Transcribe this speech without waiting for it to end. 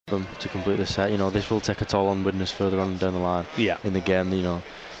them to complete the set. You know, this will take a toll on Widnes further on down the line. Yeah. In the game, you know,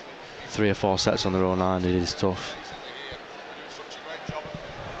 3 or 4 sets on their own line, it is tough.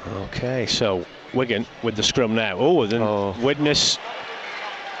 Okay, so Wigan with the scrum now. Oh, then Widnes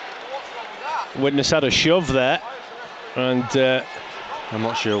had a shove there, and I'm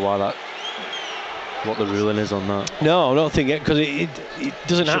not sure why what the ruling is on that. No, I don't think it, because it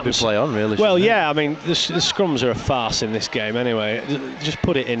doesn't happen. Should be play on, really. Well, yeah, I mean, the scrums are a farce in this game anyway. Just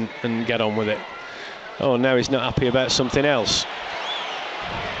put it in and get on with it. Oh, now he's not happy about something else.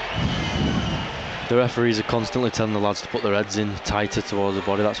 The referees are constantly telling the lads to put their heads in tighter towards the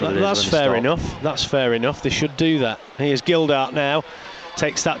body. That's what it is. That's fair enough. That's fair enough. They should do that. Here's Gildart now.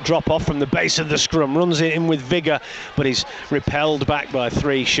 Takes that drop off from the base of the scrum, runs it in with vigour, but he's repelled back by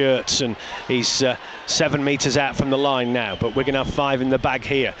 3 shirts, and he's 7 metres out from the line now. But we're going to have 5 in the bag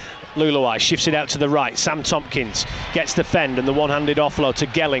here. Luluai shifts it out to the right. Sam Tompkins gets the fend and the one-handed offload to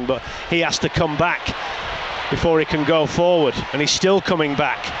Gelling, but he has to come back before he can go forward, and he's still coming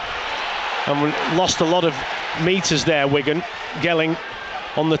back. And we lost a lot of metres there, Wigan. Gelling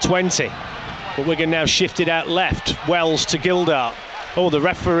on the 20, but Wigan now shifted out left. Wells to Gildart. Oh, the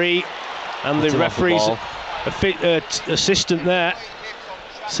referee and the referee's assistant there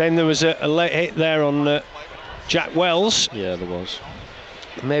saying there was a late hit there on Jack Wells. Yeah, there was.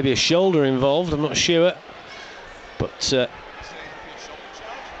 Maybe a shoulder involved, I'm not sure. But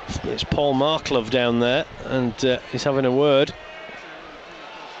it's Paul Marklove down there, and he's having a word.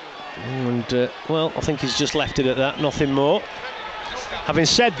 And, well, I think he's just left it at that, nothing more. Having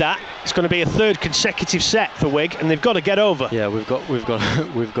said that, it's going to be a 3rd consecutive set for Wig, and they've got to get over. Yeah, we've got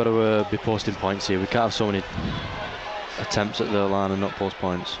to be posting points here. We can't have so many attempts at the line and not post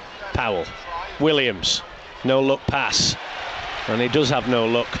points. Powell, Williams, no look pass, and he does have no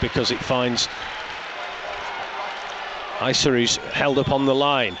luck because it finds Isa, who's held up on the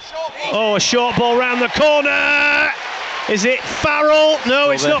line. Oh, a short ball round the corner. Is it Farrell? No,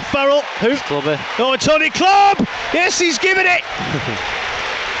 Clubby. It's not Farrell. Who? Clubby. Oh, Tony Clubb! Yes, he's given it!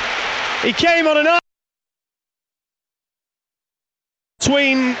 He came on an arm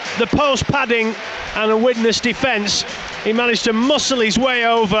between the post padding and a Widnes defence. He managed to muscle his way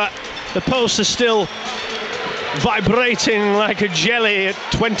over. The posts are still vibrating like a jelly at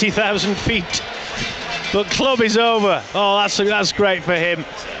 20,000 feet. But Clubb is over. Oh, that's great for him.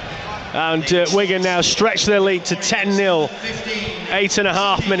 And Wigan now stretch their lead to 10-0.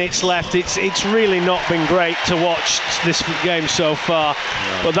 8.5 minutes left. It's really not been great to watch this game so far.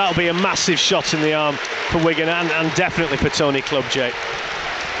 No. But that'll be a massive shot in the arm for Wigan and definitely for Tony Clubb, Jake.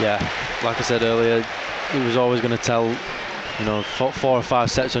 Yeah, like I said earlier, he was always going to tell, you know, 4 or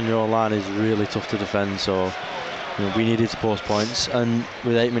 5 sets on your own line is really tough to defend. So, you know, we needed to post points, and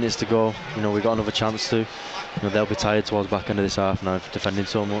with 8 minutes to go, you know, we got another chance to. You know, they'll be tired towards the back end of this half now, defending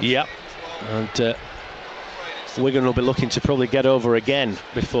so much. Yep. And Wigan will be looking to probably get over again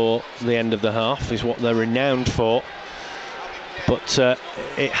before the end of the half, is what they're renowned for. But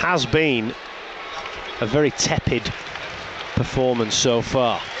it has been a very tepid performance so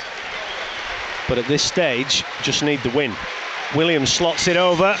far. But at this stage, just need the win. Williams slots it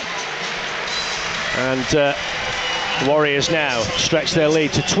over, and the Warriors now stretch their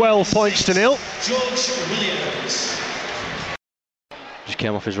lead to 12 points to 0. George Williams just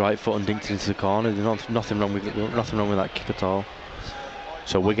came off his right foot and dinked it into the corner. There's nothing wrong with that kick at all.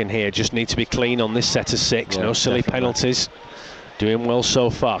 So Wigan here just need to be clean on this set of 6. Yeah, no silly penalties. Doing well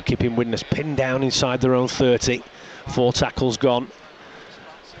so far, keeping Widnes pinned down inside their own 30. 4 tackles gone.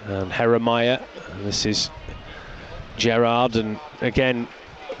 And Heremiah, this is Gerard, and again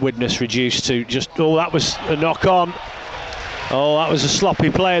Widnes reduced to just, oh, that was a knock on. Oh, that was a sloppy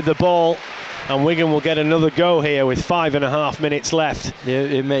play of the ball, and Wigan will get another go here with 5.5 minutes left. Yeah,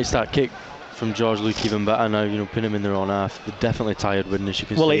 it makes that kick from George Luke even better now, you know, pin him in their own half. They're definitely tired Widnes, you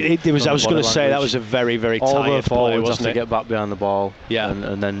can see. Well, it was, I was going to say, that was a very, very tired play, wasn't have to get back behind the ball, yeah,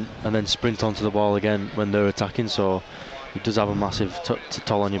 and then sprint onto the ball again when they're attacking, so it does have a massive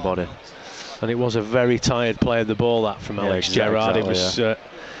toll on your body. And it was a very tired play of the ball, that, from Alex Gerard. Exactly, it was,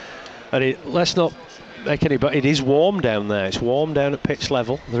 and let's not make any, but it is warm down there. It's warm down at pitch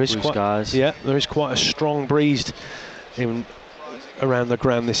level. There is there is quite a strong breeze around the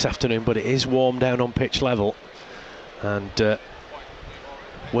ground this afternoon, but it is warm down on pitch level. And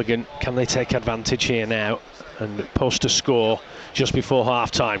Wigan, can they take advantage here now and post a score just before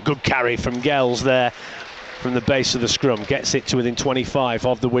half-time? Good carry from Gels there from the base of the scrum, gets it to within 25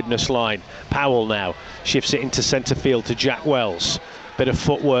 of the Widnes line. Powell now shifts it into centre field to Jack Wells. Bit of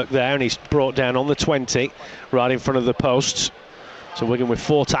footwork there, and he's brought down on the 20, right in front of the posts. So Wigan with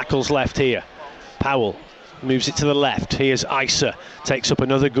 4 tackles left here. Powell Moves it to the left. Here's Isa. Takes up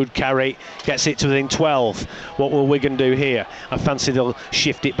another good carry. Gets it to within 12. What will Wigan do here? I fancy they'll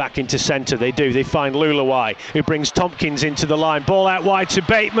shift it back into centre. They do. They find Lulawai, who brings Tompkins into the line. Ball out wide to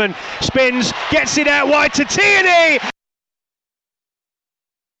Bateman. Spins. Gets it out wide to Tierney.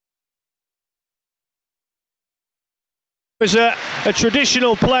 It was a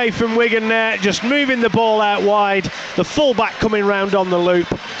traditional play from Wigan there, just moving the ball out wide, the fullback coming round on the loop,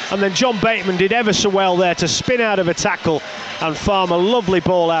 and then John Bateman did ever so well there to spin out of a tackle and farm a lovely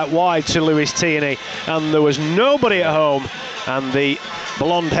ball out wide to Lewis Tierney, and there was nobody at home, and the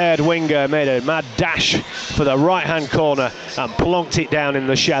blonde-haired winger made a mad dash for the right-hand corner and plonked it down in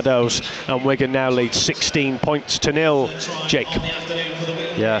the shadows, and Wigan now leads 16 points to 0. Jake.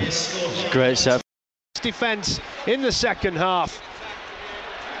 Yeah, great set. Defence in the second half,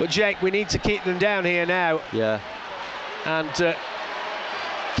 but Jake, we need to keep them down here now. Yeah. And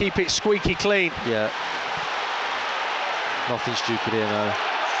keep it squeaky clean. Yeah. Nothing stupid here now.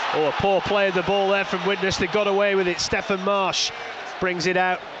 Oh, a poor play of the ball there from Widnes. They got away with it. Stefan Marsh brings it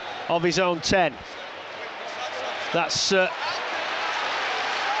out of his own 10. That's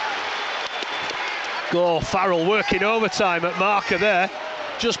Farrell working overtime at marker there.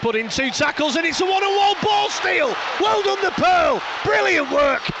 Just put in 2 tackles, and it's a one-on-one ball steal. Well done, the Pearl. Brilliant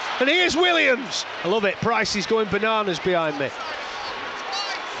work. And here's Williams. I love it. Price is going bananas behind me.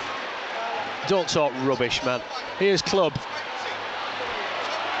 Don't talk rubbish, man. Here's Clubb.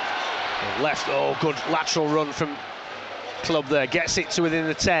 Left. Oh, good lateral run from Clubb there. Gets it to within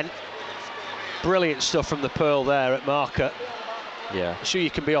the 10. Brilliant stuff from the Pearl there at marker. Yeah. I'm sure you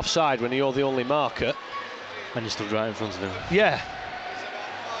can be offside when you're the only marker. And you stood right in front of him. Yeah.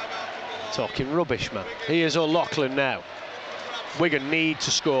 Talking rubbish, man. Here's O'Loughlin now. Wigan need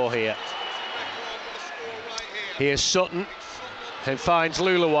to score here. Here's Sutton, who finds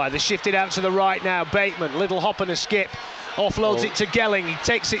Lulawai. They shift it out to the right now. Bateman, little hop and a skip. Offloads it to Gelling. He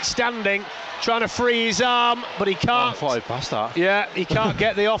takes it standing, trying to free his arm, but he can't. I thought he passed that. Yeah, he can't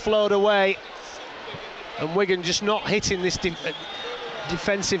get the offload away. And Wigan just not hitting this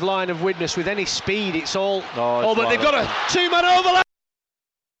defensive line of Widnes with any speed. It's all... Oh, but they've got a 2-man overlap.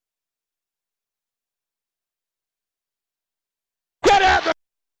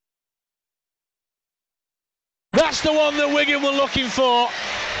 That's the one that Wigan were looking for.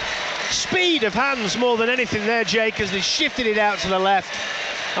 Speed of hands more than anything there, Jake, as they shifted it out to the left,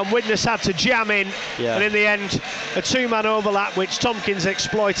 and Widnes had to jam in. Yeah. And in the end, a 2-man overlap, which Tompkins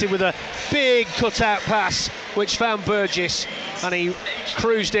exploited with a big cut-out pass, which found Burgess, and he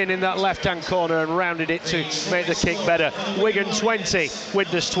cruised in that left-hand corner and rounded it to make the kick better. Wigan 20,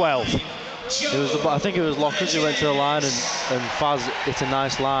 Widnes 12. I think it was Lockers who went to the line, and Faz hit a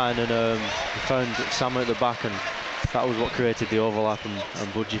nice line, and he found Sam at the back, and that was what created the overlap, and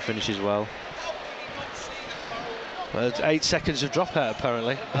Budgie finishes well. Well, 8 seconds of dropout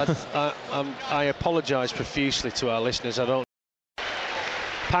apparently. I apologise profusely to our listeners.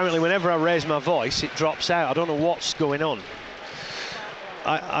 Apparently whenever I raise my voice it drops out. I don't know what's going on.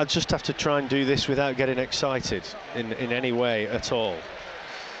 I just have to try and do this without getting excited in any way at all.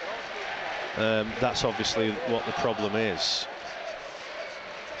 That's obviously what the problem is.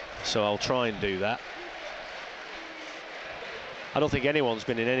 So I'll try and do that. I don't think anyone's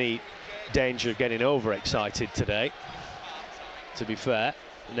been in any danger of getting overexcited today, to be fair.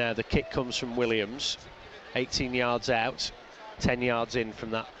 Now the kick comes from Williams, 18 yards out, 10 yards in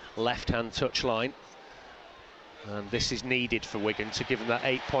from that left-hand touchline. And this is needed for Wigan to give him that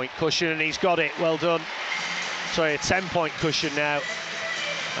 8-point cushion, and he's got it. Well done. Sorry, a 10-point cushion now.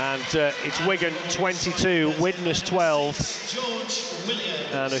 And it's Wigan 22, Widnes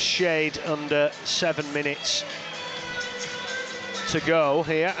 12, and a shade under 7 minutes to go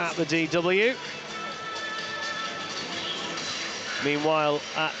here at the DW. Meanwhile,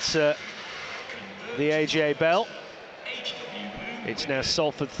 at the AJ Bell, it's now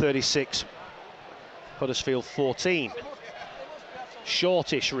Salford 36, Huddersfield 14.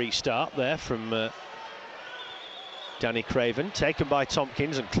 Shortish restart there from Danny Craven, taken by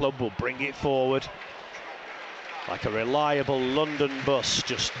Tompkins, and Clubb will bring it forward like a reliable London bus,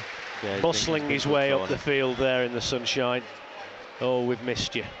 just bustling his way up the field there in the sunshine. Oh, we've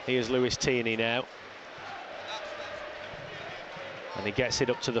missed you. Here's Lewis Tierney now, and he gets it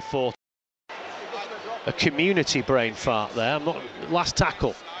up to the 40. A community brain fart there. Last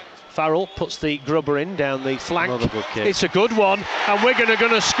tackle. Farrell puts the grubber in down the flank. Another good kick. It's a good one, and Wigan are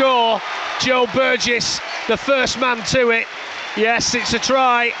going to score. Joe Burgess, the first man to it. Yes, it's a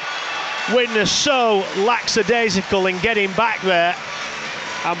try. Widnes so lackadaisical in getting back there,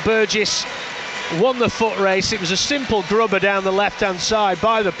 and Burgess won the foot race. It was a simple grubber down the left-hand side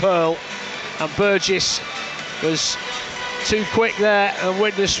by the Pearl, and Burgess was too quick there, and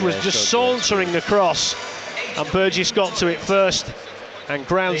Widnes was just sauntering across, and Burgess got to it first and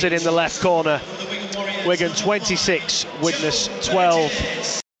grounds it in the left corner. Wigan 26, Widnes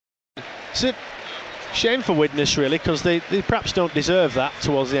 12. It's a shame for Widnes, really, because they perhaps don't deserve that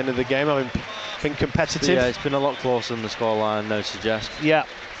towards the end of the game, having been competitive. Yeah, it's been a lot closer than the scoreline now suggests. Yeah.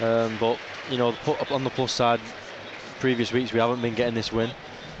 But, you know, on the plus side, previous weeks we haven't been getting this win.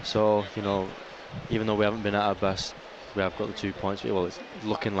 So, you know, even though we haven't been at our best, we have got the 2 points. Well, it's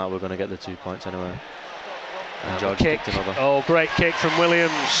looking like we're going to get the 2 points anyway. And George kicked another. Oh, great kick from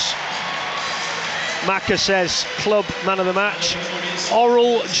Williams. Maka says club man of the match.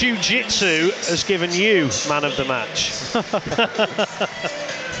 Oral Jiu-Jitsu has given you man of the match.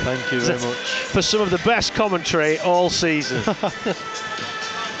 Thank you very much. For some of the best commentary all season.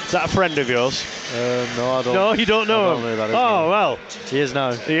 Is that a friend of yours? No, I don't. No, you don't know him? Oh, well. He is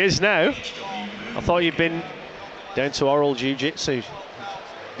now. He is now. I thought you'd been down to Oral Jiu-Jitsu.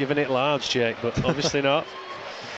 Giving it large, Jake, but obviously not.